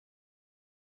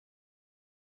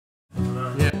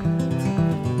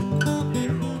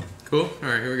Cool?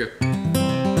 Alright, here we go.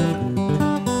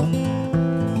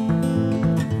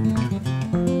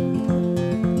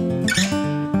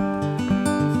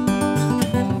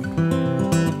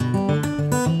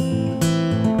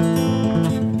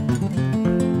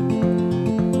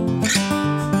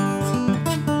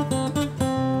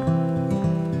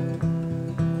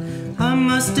 I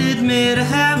must admit I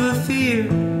have a fear.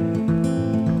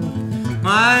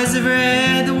 My eyes have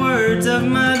read the words of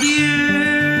my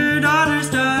dear daughter's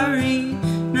diary,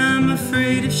 and I'm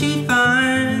afraid if she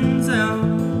finds out,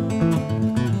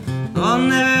 I'll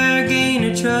never gain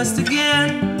her trust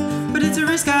again. But it's a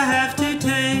risk I have to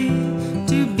take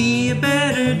to be a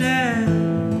better dad.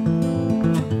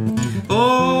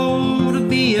 Oh, to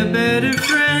be a better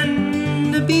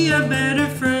friend, to be a better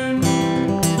friend.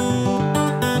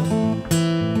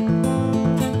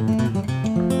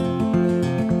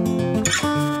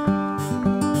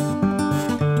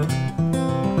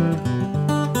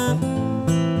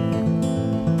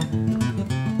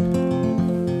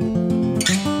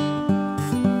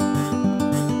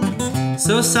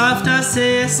 So soft I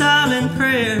say a silent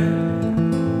prayer.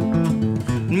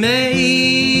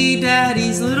 May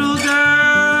Daddy's little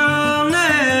girl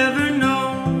never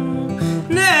know,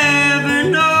 never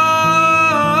know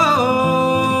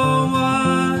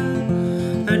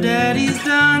what her daddy's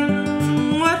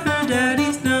done, what her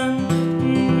daddy's done.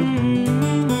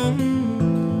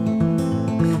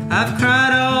 I've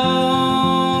cried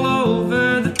all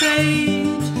over the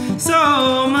page,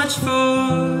 so much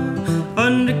for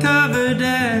Undercover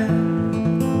Dad.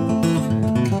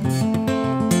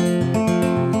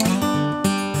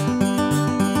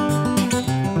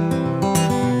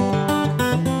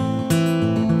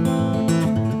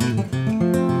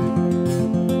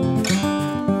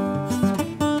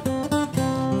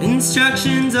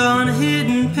 Instructions on a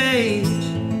hidden page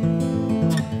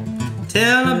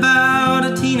tell about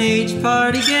a teenage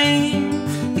party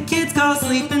game the kids call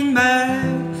sleeping bag,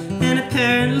 and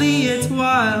apparently it's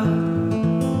wild.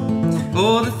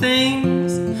 Oh, the things